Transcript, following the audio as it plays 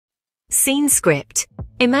Scene script.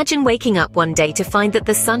 Imagine waking up one day to find that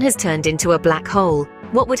the sun has turned into a black hole.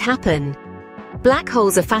 What would happen? Black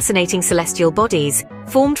holes are fascinating celestial bodies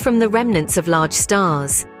formed from the remnants of large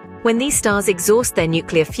stars. When these stars exhaust their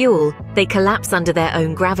nuclear fuel, they collapse under their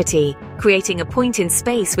own gravity, creating a point in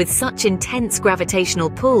space with such intense gravitational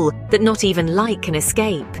pull that not even light can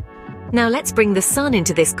escape. Now let's bring the sun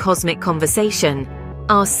into this cosmic conversation.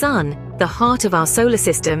 Our sun, the heart of our solar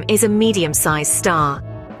system, is a medium-sized star.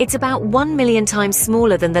 It's about 1 million times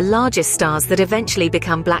smaller than the largest stars that eventually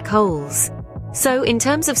become black holes. So in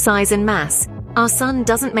terms of size and mass, our sun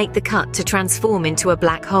doesn't make the cut to transform into a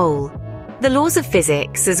black hole. The laws of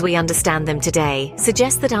physics, as we understand them today,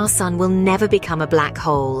 suggest that our sun will never become a black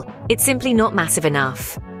hole. It's simply not massive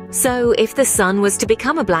enough. So if the sun was to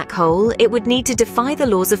become a black hole, it would need to defy the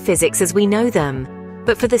laws of physics as we know them.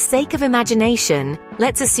 But for the sake of imagination,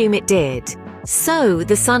 let's assume it did. So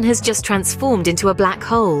the sun has just transformed into a black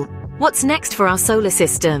hole. What's next for our solar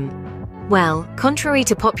system? Well, contrary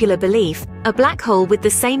to popular belief, a black hole with the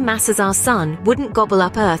same mass as our sun wouldn't gobble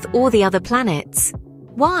up Earth or the other planets.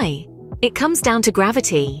 Why? It comes down to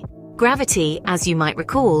gravity. Gravity, as you might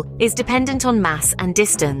recall, is dependent on mass and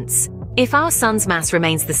distance. If our sun's mass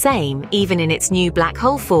remains the same, even in its new black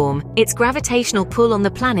hole form, its gravitational pull on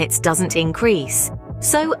the planets doesn't increase.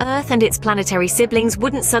 So Earth and its planetary siblings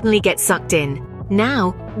wouldn't suddenly get sucked in.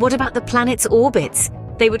 Now, what about the planets' orbits?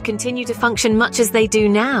 They would continue to function much as they do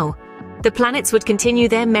now. The planets would continue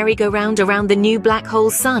their merry-go-round around the new black hole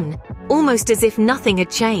sun, almost as if nothing had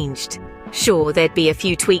changed. Sure, there'd be a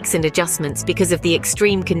few tweaks and adjustments because of the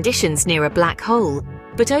extreme conditions near a black hole,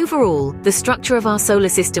 but overall, the structure of our solar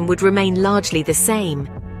system would remain largely the same.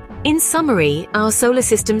 In summary, our solar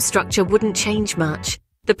system's structure wouldn't change much.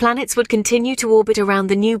 The planets would continue to orbit around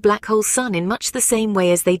the new black hole sun in much the same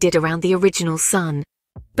way as they did around the original sun.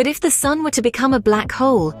 But if the sun were to become a black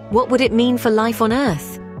hole, what would it mean for life on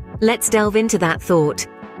Earth? Let's delve into that thought.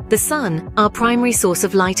 The sun, our primary source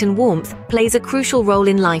of light and warmth, plays a crucial role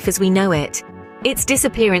in life as we know it. Its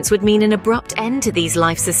disappearance would mean an abrupt end to these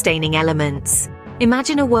life-sustaining elements.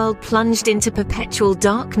 Imagine a world plunged into perpetual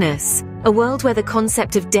darkness, a world where the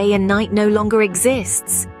concept of day and night no longer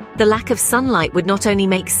exists. The lack of sunlight would not only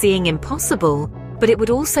make seeing impossible, but it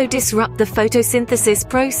would also disrupt the photosynthesis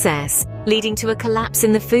process, leading to a collapse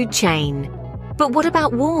in the food chain. But what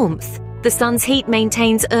about warmth? The sun's heat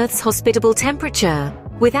maintains Earth's hospitable temperature.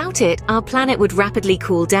 Without it, our planet would rapidly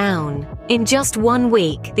cool down. In just 1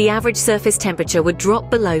 week, the average surface temperature would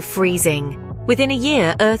drop below freezing. Within a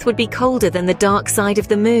year, Earth would be colder than the dark side of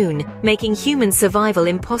the moon, making human survival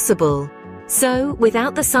impossible. So,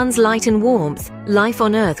 without the sun's light and warmth, life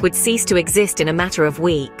on Earth would cease to exist in a matter of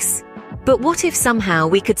weeks. But what if somehow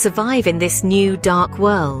we could survive in this new dark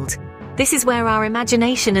world? This is where our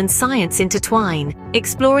imagination and science intertwine,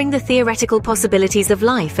 exploring the theoretical possibilities of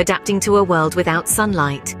life adapting to a world without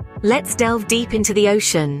sunlight. Let's delve deep into the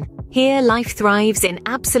ocean. Here, life thrives in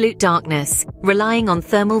absolute darkness, relying on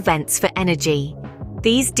thermal vents for energy.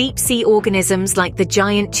 These deep-sea organisms like the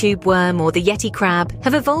giant tube worm or the yeti crab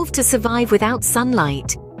have evolved to survive without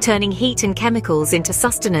sunlight, turning heat and chemicals into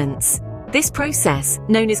sustenance. This process,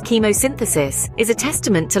 known as chemosynthesis, is a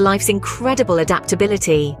testament to life's incredible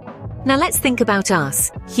adaptability. Now let's think about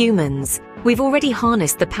us, humans. We've already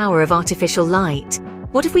harnessed the power of artificial light.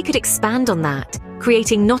 What if we could expand on that,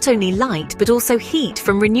 creating not only light but also heat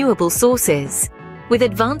from renewable sources? With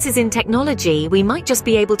advances in technology, we might just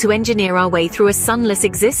be able to engineer our way through a sunless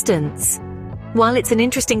existence. While it's an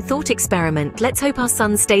interesting thought experiment, let's hope our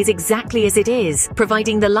sun stays exactly as it is,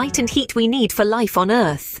 providing the light and heat we need for life on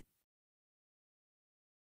Earth.